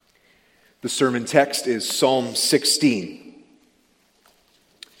The sermon text is Psalm 16.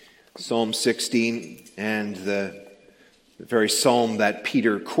 Psalm 16, and the very psalm that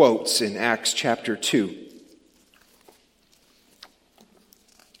Peter quotes in Acts chapter 2.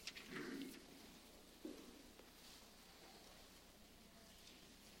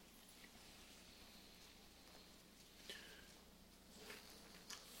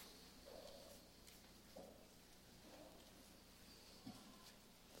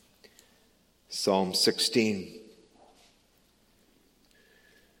 Psalm 16.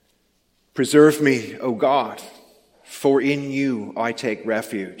 Preserve me, O God, for in you I take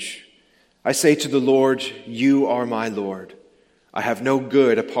refuge. I say to the Lord, you are my Lord. I have no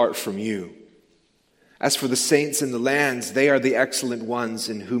good apart from you. As for the saints in the lands, they are the excellent ones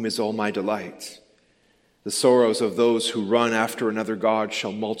in whom is all my delight. The sorrows of those who run after another God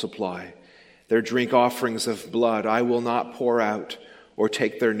shall multiply. Their drink offerings of blood I will not pour out, or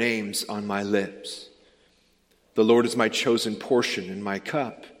take their names on my lips. The Lord is my chosen portion and my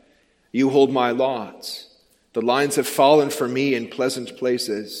cup. You hold my lot. The lines have fallen for me in pleasant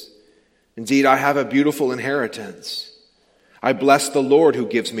places. Indeed, I have a beautiful inheritance. I bless the Lord who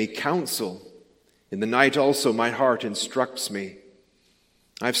gives me counsel. In the night also my heart instructs me.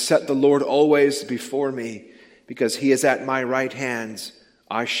 I've set the Lord always before me, because he is at my right hand.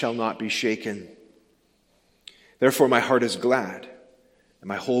 I shall not be shaken. Therefore my heart is glad, and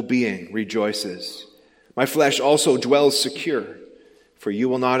my whole being rejoices. My flesh also dwells secure, for you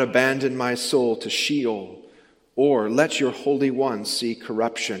will not abandon my soul to Sheol, or let your Holy One see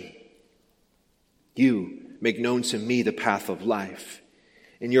corruption. You make known to me the path of life.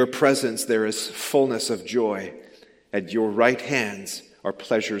 In your presence there is fullness of joy. At your right hands are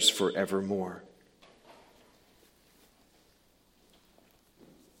pleasures forevermore.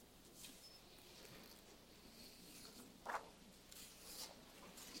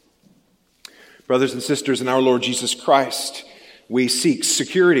 Brothers and sisters in our Lord Jesus Christ, we seek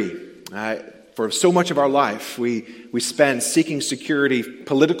security. For so much of our life, we spend seeking security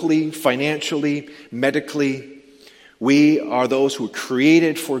politically, financially, medically. We are those who are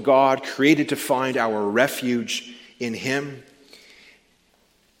created for God, created to find our refuge in Him.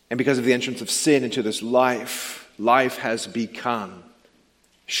 And because of the entrance of sin into this life has become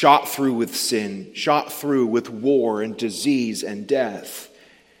shot through with sin, shot through with war and disease and death.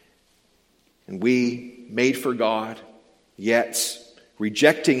 And we, made for God, yet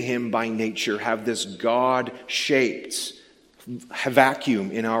rejecting Him by nature, have this God-shaped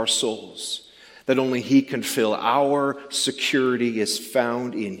vacuum in our souls that only He can fill. Our security is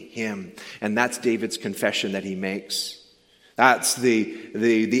found in Him. And that's David's confession that he makes. That's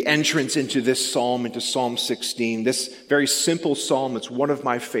the entrance into this psalm, into Psalm 16. This very simple psalm, it's one of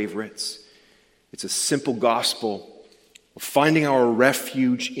my favorites. It's a simple gospel of finding our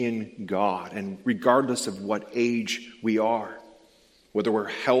refuge in God, and regardless of what age we are, whether we're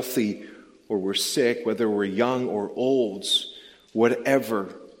healthy or we're sick, whether we're young or old,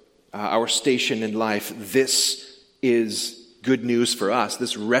 whatever our station in life, this is good news for us,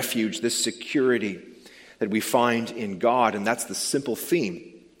 this refuge, this security that we find in God. And that's the simple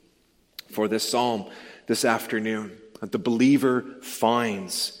theme for this psalm this afternoon, that the believer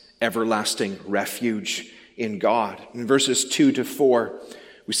finds everlasting refuge in God. In verses 2 to 4,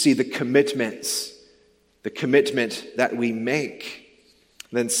 we see the commitment that we make.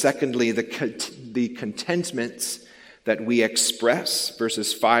 Then secondly, the contentment that we express,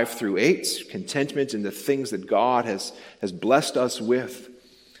 verses 5 through 8, contentment in the things that God has blessed us with,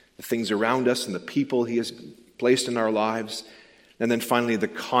 the things around us and the people He has placed in our lives. And then finally, the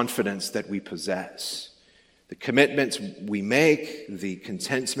confidence that we possess. The commitments we make, the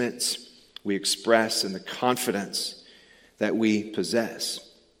contentment we express, and the confidence that we possess.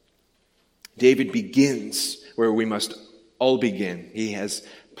 David begins where we must all begin. He has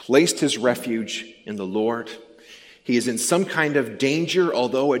placed his refuge in the Lord. He is in some kind of danger,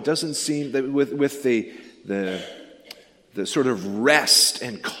 although it doesn't seem that with the sort of rest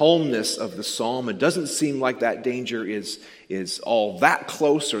and calmness of the psalm, it doesn't seem like that danger is all that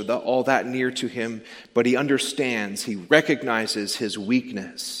close or all that near to him. But he understands, he recognizes his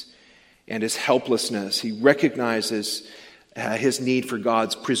weakness and his helplessness. He recognizes his need for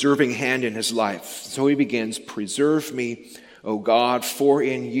God's preserving hand in his life. So he begins, preserve me, O God, for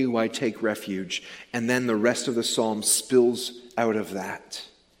in you I take refuge. And then the rest of the psalm spills out of that.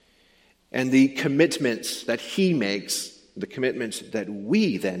 And the commitment that he makes, the commitment that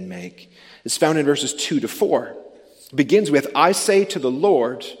we then make, is found in verses 2 to 4. It begins with, I say to the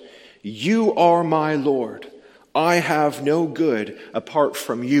Lord, you are my Lord. I have no good apart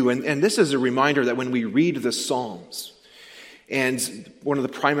from you. And this is a reminder that when we read the Psalms, And one of the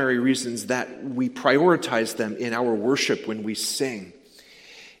primary reasons that we prioritize them in our worship when we sing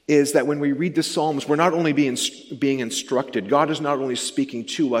is that when we read the Psalms, we're not only being instructed. God is not only speaking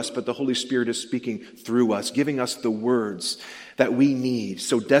to us, but the Holy Spirit is speaking through us, giving us the words that we need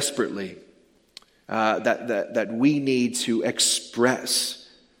so desperately, that we need to express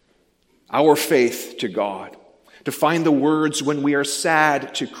our faith to God. To find the words when we are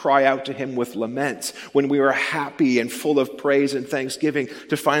sad, to cry out to Him with lament. When we are happy and full of praise and thanksgiving,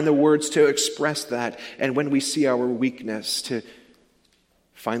 to find the words to express that. And when we see our weakness, to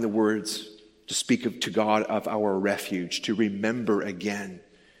find the words to speak to God of our refuge, to remember again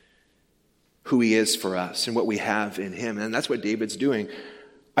who He is for us and what we have in Him. And that's what David's doing.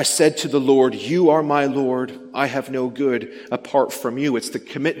 I said to the Lord, you are my Lord. I have no good apart from you. It's the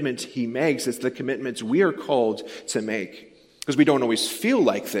commitment he makes. It's the commitments we are called to make. Because we don't always feel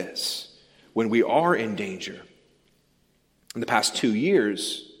like this when we are in danger. In the past 2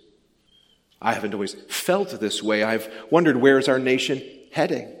 years, I haven't always felt this way. I've wondered, where is our nation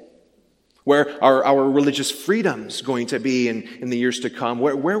heading? Where are our religious freedoms going to be in the years to come?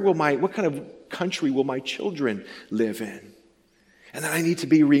 What kind of country will my children live in? And then I need to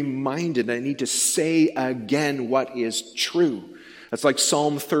be reminded, I need to say again what is true. That's like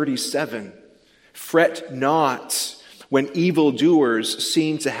Psalm 37. Fret not when evildoers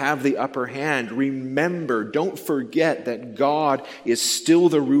seem to have the upper hand. Remember, don't forget that God is still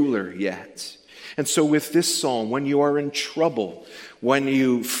the ruler yet. And so with this psalm, when you are in trouble, when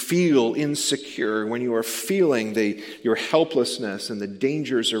you feel insecure, when you are feeling your helplessness and the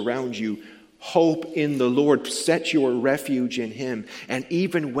dangers around you, hope in the Lord. Set your refuge in Him. And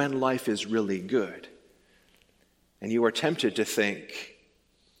even when life is really good, and you are tempted to think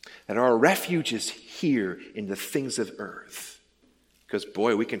that our refuge is here in the things of earth, because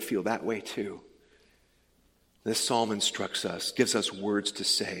boy, we can feel that way too. This psalm instructs us, gives us words to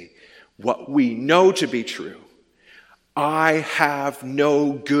say what we know to be true. I have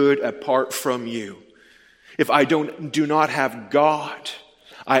no good apart from you. If I do not have God,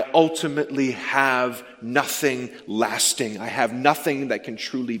 I ultimately have nothing lasting. I have nothing that can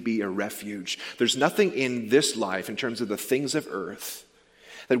truly be a refuge. There's nothing in this life, in terms of the things of earth,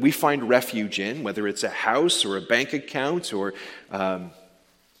 that we find refuge in, whether it's a house or a bank account or a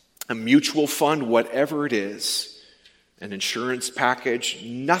mutual fund, whatever it is, an insurance package,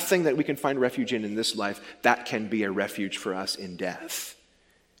 nothing that we can find refuge in this life that can be a refuge for us in death.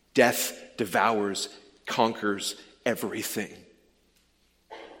 Death devours, conquers everything.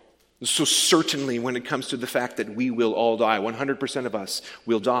 So certainly when it comes to the fact that we will all die, 100% of us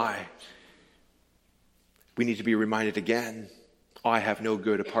will die, we need to be reminded again, I have no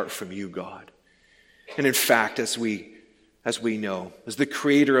good apart from you, God. And in fact, as we know, as the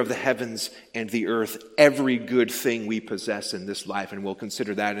creator of the heavens and the earth, every good thing we possess in this life, and we'll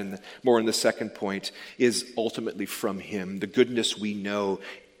consider that more in the second point, is ultimately from Him. The goodness we know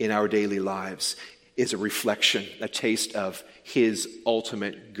in our daily lives is a reflection, a taste of His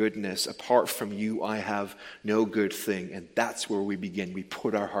ultimate goodness. Apart from you, I have no good thing. And that's where we begin. We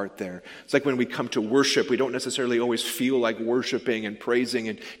put our heart there. It's like when we come to worship, we don't necessarily always feel like worshiping and praising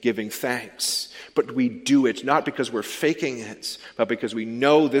and giving thanks. But we do it not because we're faking it, but because we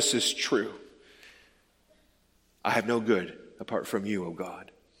know this is true. I have no good apart from you, O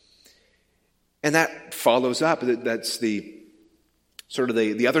God. And that follows up. That's the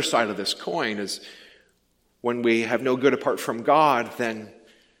other side of this coin is, when we have no good apart from God, then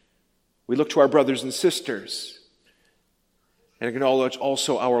we look to our brothers and sisters and acknowledge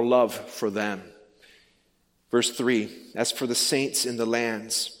also our love for them. Verse 3, as for the saints in the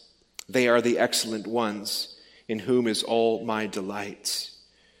lands, they are the excellent ones, in whom is all my delight.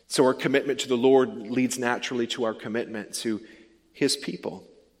 So our commitment to the Lord leads naturally to our commitment to His people.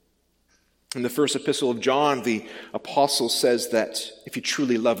 In the first epistle of John, the apostle says that if you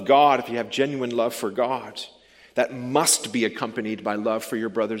truly love God, if you have genuine love for God, that must be accompanied by love for your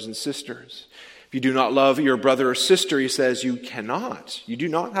brothers and sisters. If you do not love your brother or sister, he says, you cannot. You do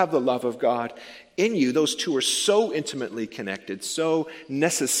not have the love of God in you. Those two are so intimately connected, so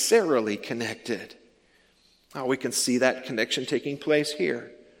necessarily connected. Oh, we can see that connection taking place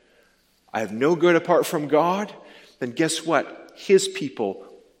here. I have no good apart from God. Then guess what? His people,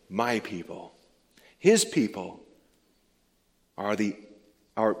 my people, His people are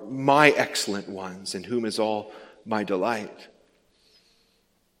my excellent ones, in whom is all my delight.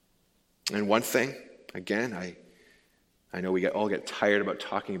 And one thing, again, I know we all get tired about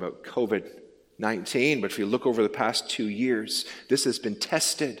talking about COVID-19, but if you look over the past 2 years, this has been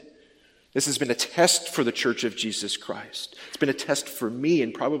tested. This has been a test for the Church of Jesus Christ. It's been a test for me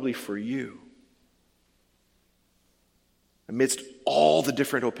and probably for you. amidst all the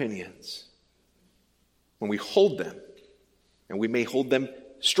different opinions, when we hold them, and we may hold them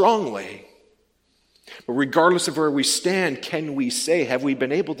strongly, but regardless of where we stand, can we say, have we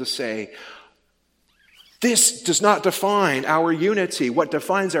been able to say, this does not define our unity. What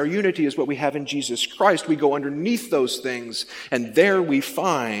defines our unity is what we have in Jesus Christ. We go underneath those things, and there we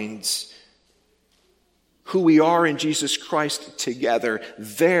find who we are in Jesus Christ together.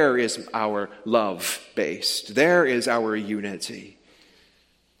 There is our love based. There is our unity.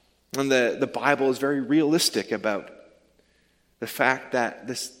 And the Bible is very realistic about the fact that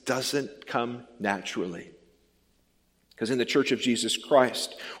this doesn't come naturally. Because in the Church of Jesus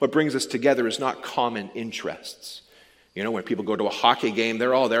Christ, what brings us together is not common interests. You know, when people go to a hockey game,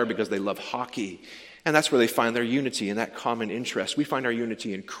 they're all there because they love hockey. And that's where they find their unity in that common interest. We find our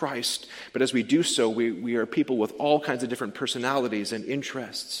unity in Christ. But as we do so, we are people with all kinds of different personalities and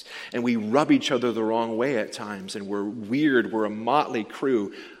interests. And we rub each other the wrong way at times. And we're weird. We're a motley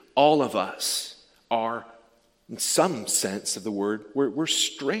crew. All of us are, in some sense of the word, we're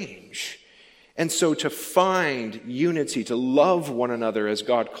strange. And so to find unity, to love one another as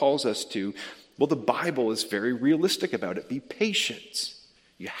God calls us to, well, the Bible is very realistic about it. Be patient.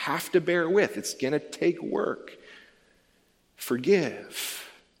 You have to bear with. It's going to take work. Forgive.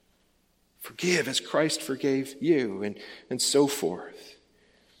 Forgive as Christ forgave you, and so forth.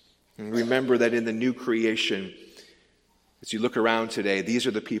 And remember that in the new creation, as you look around today, these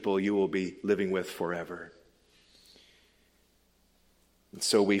are the people you will be living with forever. And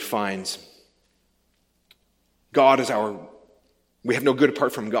so we find God is we have no good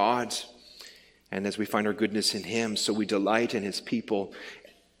apart from God. And as we find our goodness in Him, so we delight in His people.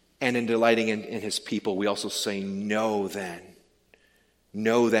 And in delighting in His people, we also say no then.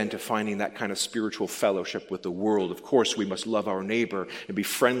 No then to finding that kind of spiritual fellowship with the world. Of course, we must love our neighbor and be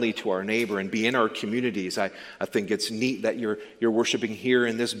friendly to our neighbor and be in our communities. I think it's neat that you're worshiping here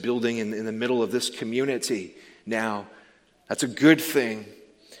in this building in the middle of this community now. That's a good thing.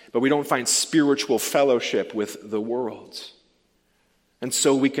 But we don't find spiritual fellowship with the world. And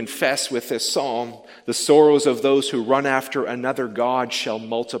so we confess with this psalm, the sorrows of those who run after another god shall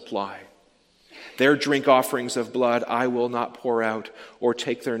multiply. Their drink offerings of blood I will not pour out or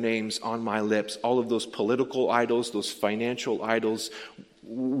take their names on my lips. All of those political idols, those financial idols,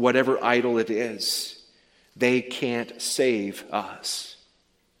 whatever idol it is, they can't save us.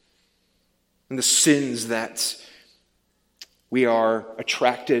 And the sins that we are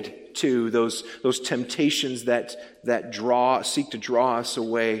attracted to, those temptations that seek to draw us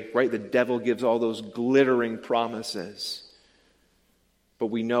away, right? The devil gives all those glittering promises. But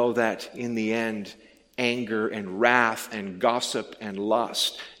we know that in the end, anger and wrath and gossip and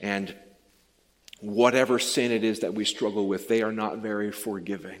lust and whatever sin it is that we struggle with, they are not very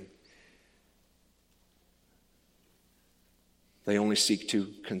forgiving. They only seek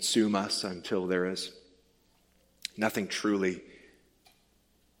to consume us until there is nothing truly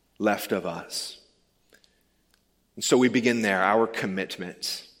left of us. And so we begin there, our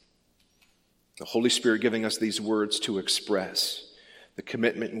commitment. The Holy Spirit giving us these words to express the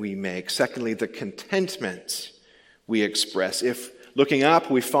commitment we make. Secondly, the contentment we express. If looking up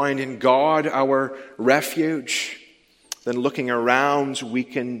we find in God our refuge, then looking around we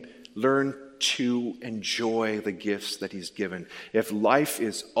can learn to enjoy the gifts that He's given. If life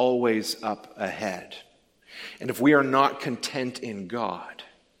is always up ahead, and if we are not content in God,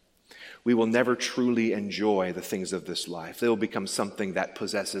 we will never truly enjoy the things of this life. They will become something that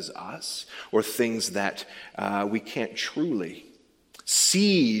possesses us, or things that we can't truly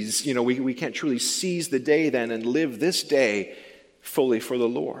seize. You know, we can't truly seize the day then and live this day fully for the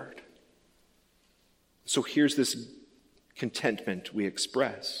Lord. So here's this contentment we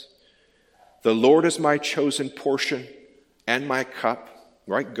express. The Lord is my chosen portion and my cup.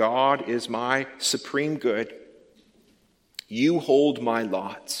 Right? God is my supreme good. You hold my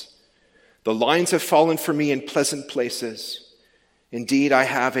lot. The lines have fallen for me in pleasant places. Indeed, I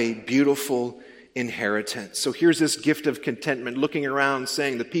have a beautiful inheritance. So here's this gift of contentment, looking around,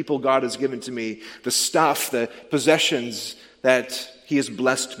 saying, the people God has given to me, the stuff, the possessions that He has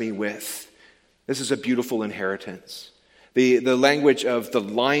blessed me with. This is a beautiful inheritance. The language of the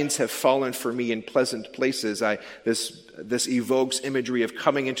lines have fallen for me in pleasant places. This evokes imagery of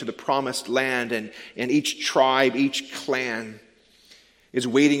coming into the promised land, and each tribe, each clan is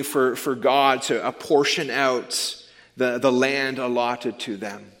waiting for God to apportion out the land allotted to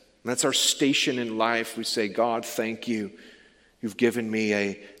them. And that's our station in life. We say, God, thank you. You've given me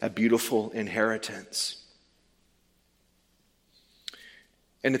a beautiful inheritance.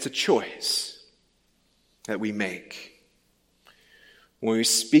 And it's a choice that we make. When we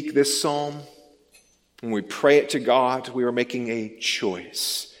speak this psalm, When we pray it to God, we are making a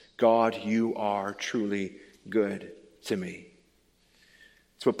choice. God, you are truly good to me.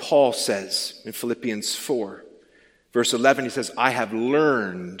 It's what Paul says in Philippians 4. Verse 11, he says, I have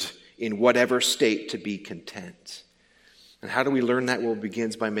learned in whatever state to be content. And how do we learn that? Well, it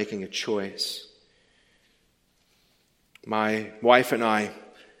begins by making a choice. My wife and I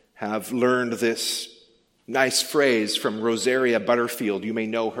have learned this nice phrase from Rosaria Butterfield. You may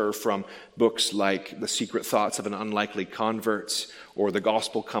know her from books like The Secret Thoughts of an Unlikely Convert or The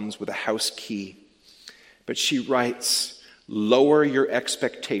Gospel Comes with a House Key. But she writes, lower your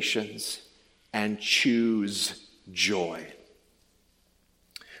expectations and choose joy.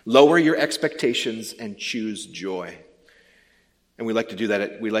 Lower your expectations and choose joy. And we like to do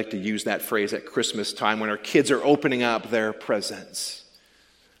that. We like to use that phrase at Christmas time when our kids are opening up their presents.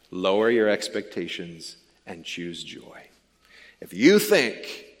 Lower your expectations and choose joy. If you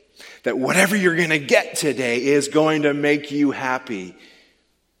think that whatever you're going to get today is going to make you happy,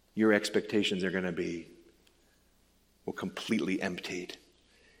 your expectations are going to be completely emptied.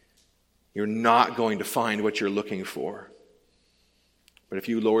 You're not going to find what you're looking for. But if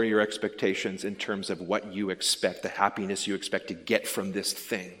you lower your expectations in terms of what you expect, the happiness you expect to get from this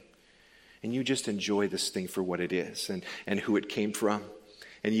thing, and you just enjoy this thing for what it is and who it came from,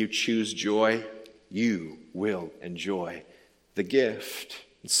 and you choose joy, you will enjoy the gift.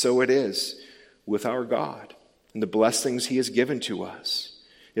 And so it is with our God and the blessings he has given to us.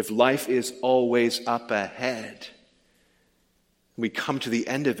 If life is always up ahead, we come to the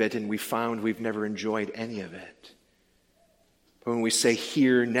end of it and we found we've never enjoyed any of it. But when we say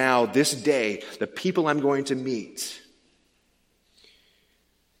here, now, this day, the people I'm going to meet,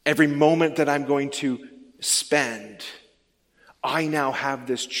 every moment that I'm going to spend, I now have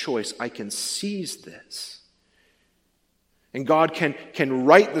this choice. I can seize this. And God can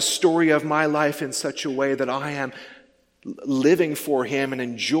write the story of my life in such a way that I am living for him and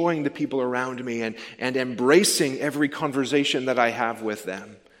enjoying the people around me and embracing every conversation that I have with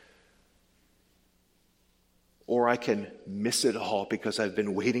them. Or I can miss it all because I've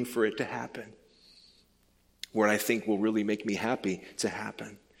been waiting for it to happen, what I think will really make me happy to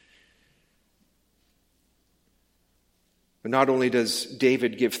happen. But not only does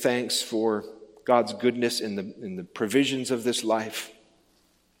David give thanks for God's goodness in the provisions of this life,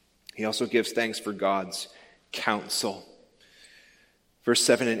 he also gives thanks for God's counsel. Verse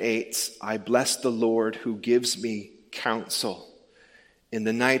 7 and 8, I bless the Lord who gives me counsel. In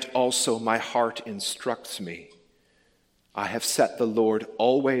the night also my heart instructs me. I have set the Lord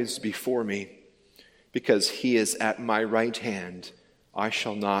always before me. Because he is at my right hand, I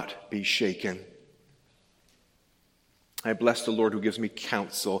shall not be shaken. I bless the Lord who gives me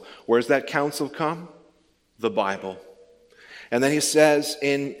counsel. Where does that counsel come? The Bible. And then he says,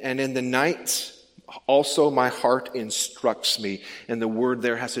 in the night, also my heart instructs me. And the word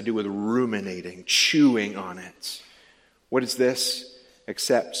there has to do with ruminating, chewing on it. What is this?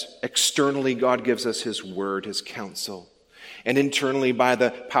 Except externally God gives us his word, his counsel. And internally by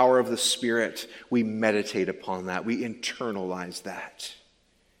the power of the Spirit, we meditate upon that. We internalize that.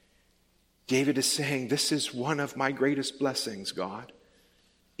 David is saying, this is one of my greatest blessings, God,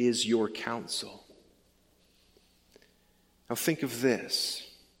 is your counsel. Now think of this.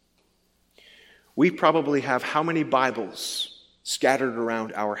 We probably have how many Bibles scattered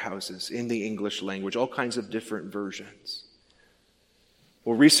around our houses in the English language, all kinds of different versions.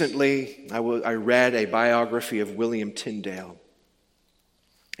 Well, recently I read a biography of William Tyndale,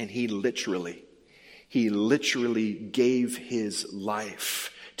 and he literally gave his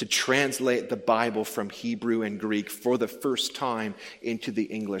life to translate the Bible from Hebrew and Greek for the first time into the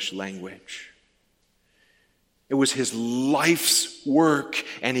English language. It was his life's work,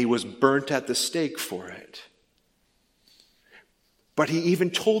 and he was burnt at the stake for it. But he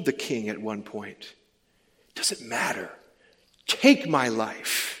even told the king at one point, it doesn't matter. Take my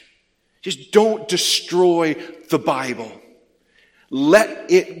life. Just don't destroy the Bible.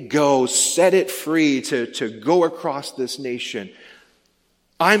 Let it go. Set it free to go across this nation.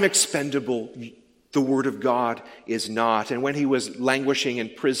 I'm expendable. The word of God is not. And when he was languishing in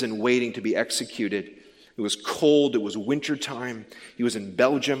prison waiting to be executed, it was cold. It was wintertime. He was in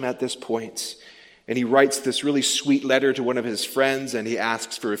Belgium at this point. And he writes this really sweet letter to one of his friends, and he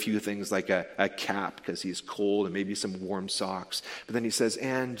asks for a few things like a cap because he's cold and maybe some warm socks. But then he says,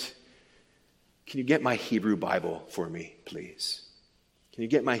 and can you get my Hebrew Bible for me, please? Can you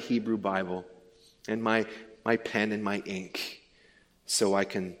get my Hebrew Bible and my pen and my ink so I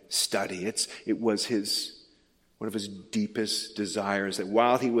can study? It was one of his deepest desires that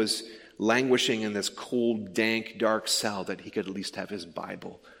while he was languishing in this cold, dank, dark cell, that he could at least have his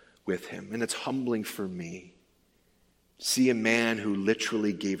Bible with him. And it's humbling for me to see a man who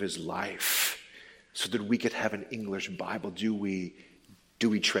literally gave his life so that we could have an English Bible. Do we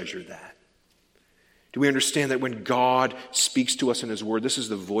treasure that? Do we understand that when God speaks to us in his word, this is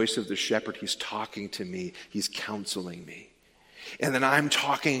the voice of the shepherd. He's talking to me. He's counseling me. And then I'm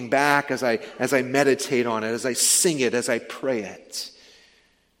talking back as I meditate on it, as I sing it, as I pray it.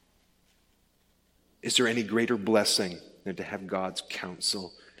 Is there any greater blessing than to have God's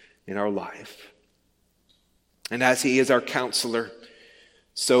counsel in our life? And as he is our counselor,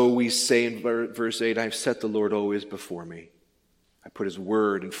 so we say in verse 8, I've set the Lord always before me. I put his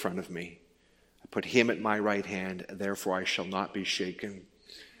word in front of me. I put him at my right hand, therefore I shall not be shaken.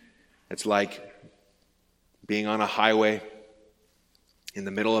 It's like being on a highway in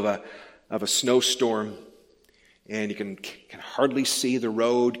the middle of a snowstorm, and you can hardly see the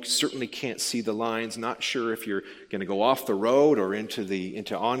road, certainly can't see the lines, not sure if you're going to go off the road or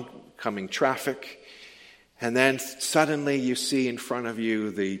into oncoming traffic. And then suddenly you see in front of you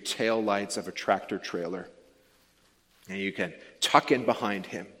the tail lights of a tractor trailer. And you can tuck in behind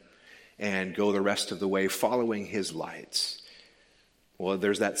him and go the rest of the way following his lights. Well,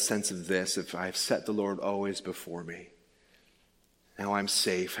 there's that sense of this, if I've set the Lord always before me, now I'm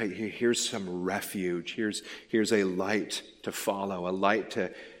safe. Here's some refuge. Here's a light to follow, a light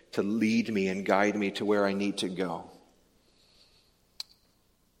to lead me and guide me to where I need to go.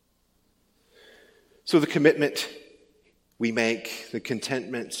 So the commitment we make, the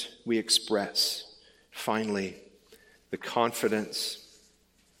contentment we express, finally, the confidence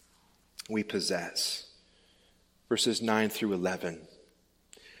we possess. Verses 9 through 11.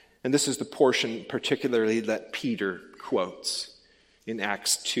 And this is the portion particularly that Peter quotes in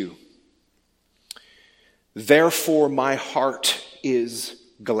Acts 2. Therefore my heart is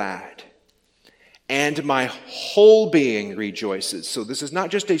glad, and my whole being rejoices. So this is not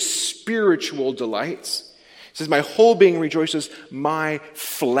just a spiritual delight. It says, my whole being rejoices, my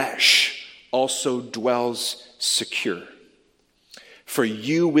flesh also dwells secure. For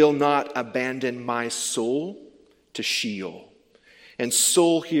you will not abandon my soul to Sheol. And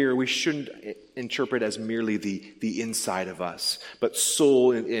soul here, we shouldn't interpret as merely the inside of us. But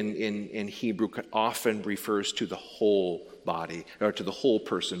soul in Hebrew often refers to the whole body, or to the whole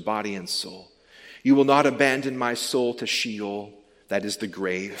person, body and soul. You will not abandon my soul to Sheol, that is the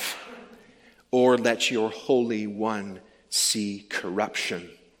grave, or let your Holy One see corruption.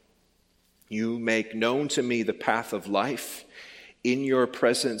 You make known to me the path of life. In your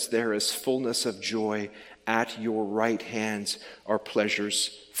presence there is fullness of joy. At your right hands are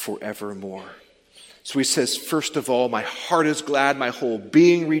pleasures forevermore. So he says, first of all, my heart is glad, my whole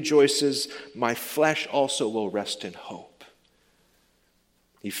being rejoices, my flesh also will rest in hope.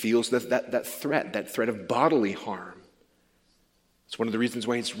 He feels that threat of bodily harm. It's one of the reasons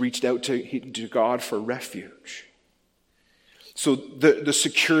why he's reached out to God for refuge. So the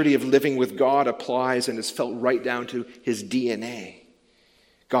security of living with God applies and is felt right down to his DNA.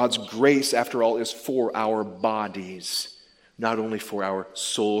 God's grace, after all, is for our bodies, not only for our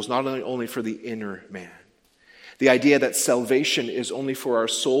souls, not only for the inner man. The idea that salvation is only for our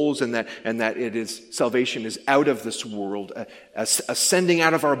souls and that salvation is out of this world, ascending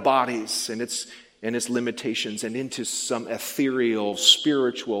out of our bodies and its limitations and into some ethereal,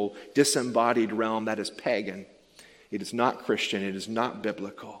 spiritual, disembodied realm that is pagan. It is not Christian. It is not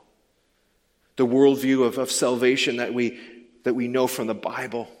biblical. The worldview of salvation that we know from the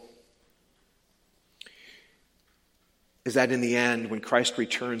Bible is that in the end, when Christ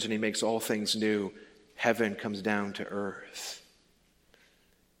returns and he makes all things new, heaven comes down to earth.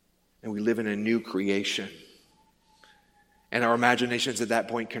 And we live in a new creation. And our imaginations at that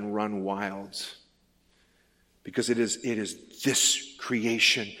point can run wild. Because it is this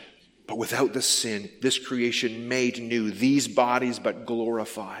creation, but without the sin, this creation made new, these bodies but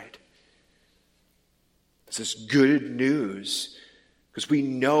glorified. This is good news, because we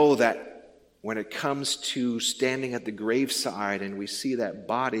know that when it comes to standing at the graveside and we see that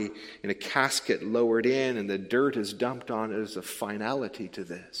body in a casket lowered in and the dirt is dumped on, there's a finality to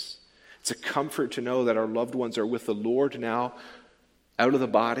this. It's a comfort to know that our loved ones are with the Lord now, out of the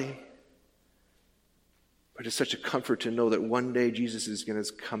body. But it's such a comfort to know that one day Jesus is going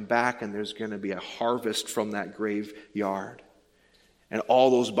to come back and there's going to be a harvest from that graveyard. And all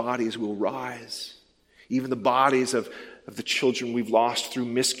those bodies will rise. Even the bodies of the children we've lost through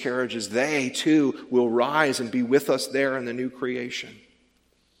miscarriages, they too will rise and be with us there in the new creation.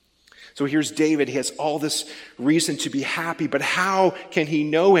 So here's David. He has all this reason to be happy, but how can he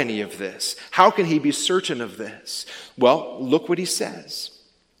know any of this? How can he be certain of this? Well, look what he says.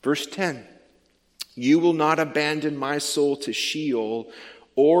 Verse 10. You will not abandon my soul to Sheol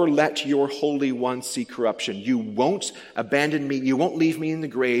or let your Holy One see corruption. You won't abandon me. You won't leave me in the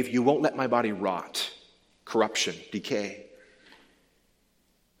grave. You won't let my body rot. Corruption, decay.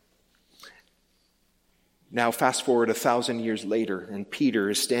 Now fast forward 1,000 years later, and Peter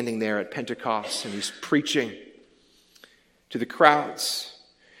is standing there at Pentecost, and he's preaching to the crowds.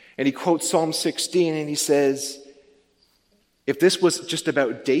 And he quotes Psalm 16, and he says, if this was just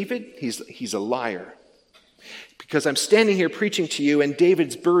about David, he's a liar. Because I'm standing here preaching to you, and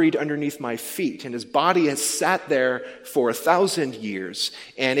David's buried underneath my feet, and his body has sat there for 1,000 years,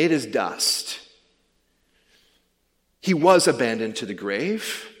 and it is dust. He was abandoned to the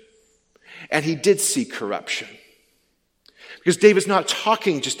grave, and he did see corruption. Because David's not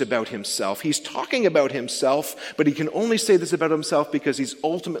talking just about himself. He's talking about himself, but he can only say this about himself because he's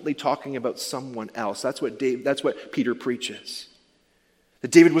ultimately talking about someone else. That's what Peter preaches.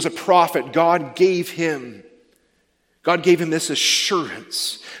 That David was a prophet. God gave him this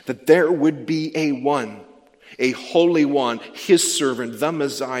assurance that there would be a Holy One, his servant, the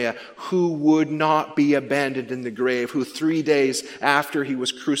Messiah, who would not be abandoned in the grave, who 3 days after he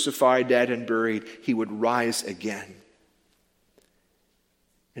was crucified, dead, and buried, he would rise again.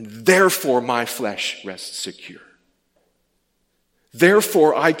 And therefore my flesh rests secure.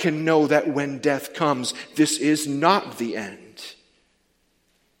 Therefore I can know that when death comes, this is not the end.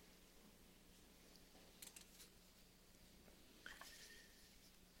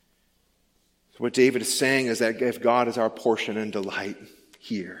 So what David is saying is that if God is our portion and delight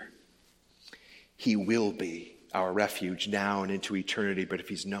here, he will be our refuge now and into eternity. But if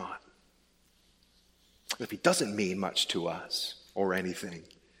he's not, if he doesn't mean much to us or anything,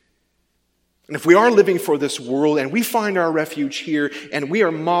 and if we are living for this world and we find our refuge here and we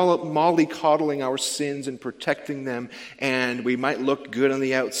are mollycoddling our sins and protecting them, and we might look good on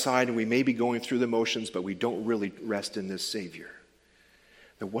the outside and we may be going through the motions, but we don't really rest in this Savior,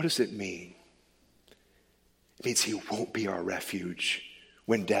 then what does it mean? It means he won't be our refuge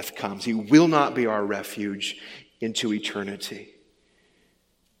when death comes. He will not be our refuge into eternity.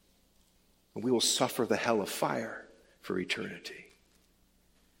 And we will suffer the hell of fire for eternity.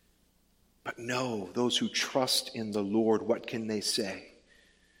 But no, those who trust in the Lord, what can they say?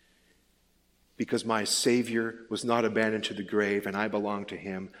 Because my Savior was not abandoned to the grave and I belong to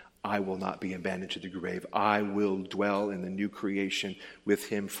him, I will not be abandoned to the grave. I will dwell in the new creation with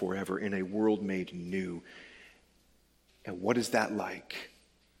him forever in a world made new. And what is that like?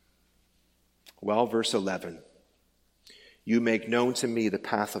 Well, verse 11. You make known to me the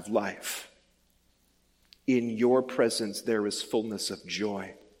path of life. In your presence there is fullness of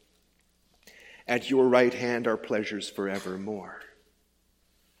joy. At your right hand are pleasures forevermore.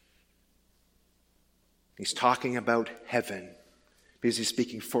 He's talking about heaven because he's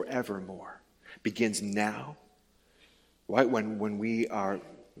speaking forevermore. Begins now, right? When we are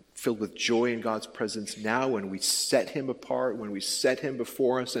filled with joy in God's presence now, when we set him apart, when we set him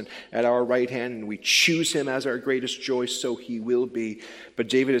before us and at our right hand, and we choose him as our greatest joy, so he will be. But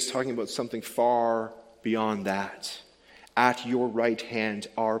David is talking about something far beyond that. At your right hand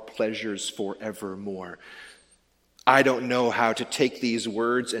are pleasures forevermore. I don't know how to take these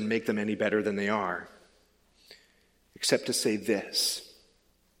words and make them any better than they are, except to say this.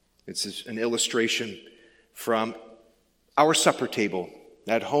 It's an illustration from our supper table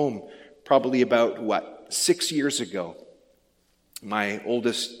at home, probably about, 6 years ago. My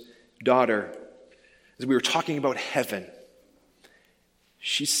oldest daughter, as we were talking about heaven,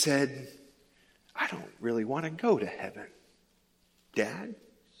 she said, I don't really want to go to heaven, Dad.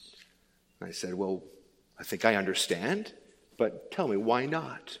 And I said, well, I think I understand, but tell me, why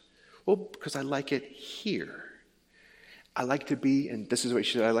not? Well, because I like it here. I like to be, and this is what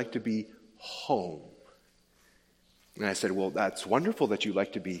she said, I like to be home. And I said, well, that's wonderful that you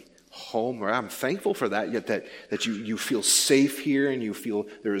like to be home, or I'm thankful for that, yet that you feel safe here and you feel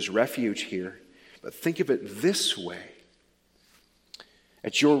there is refuge here. But think of it this way.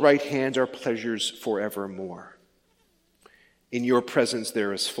 At your right hand are pleasures forevermore. In your presence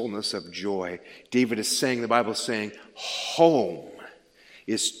there is fullness of joy. David is saying, the Bible is saying, home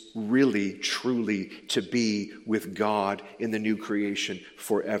is really, truly to be with God in the new creation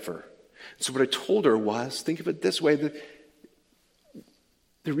forever. So what I told her was, think of it this way,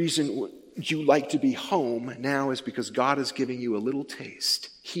 the reason you like to be home now is because God is giving you a little taste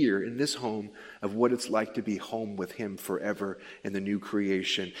here in this home of what it's like to be home with him forever in the new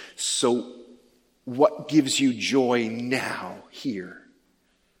creation. So what gives you joy now here?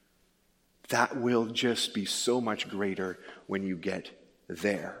 That will just be so much greater when you get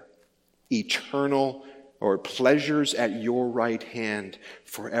there. Eternal or pleasures at your right hand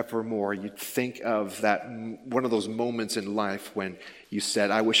forevermore. You'd think of that, one of those moments in life when you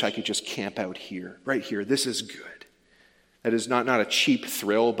said, I wish I could just camp out here, right here. This is good. That is not a cheap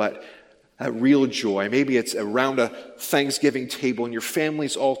thrill, but a real joy. Maybe it's around a Thanksgiving table and your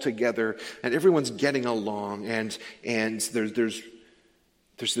family's all together and everyone's getting along, and there's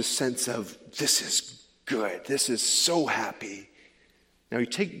this sense of, this is good. This is so happy. Now you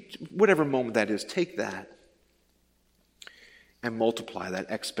take whatever moment that is, take that and multiply that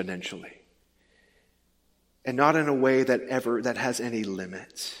exponentially. And not in a way that has any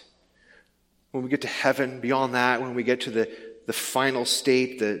limits. When we get to heaven, beyond that, when we get to the final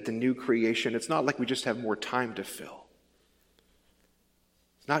state, the new creation, it's not like we just have more time to fill.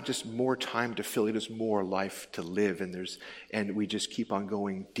 It's not just more time to fill, it is more life to live, and we just keep on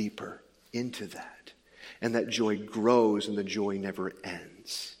going deeper into that. And that joy grows and the joy never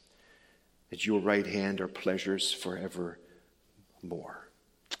ends. At your right hand are pleasures forevermore.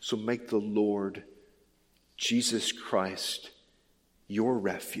 So make the Lord Jesus Christ your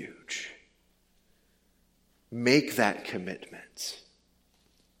refuge. Make that commitment,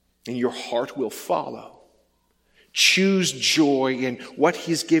 and your heart will follow. Choose joy in what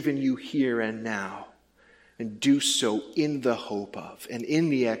He's given you here and now, and do so in the hope of and in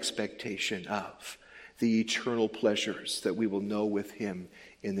the expectation of the eternal pleasures that we will know with Him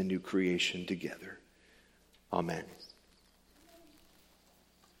in the new creation together. Amen.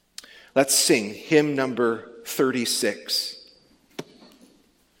 Let's sing hymn number 36.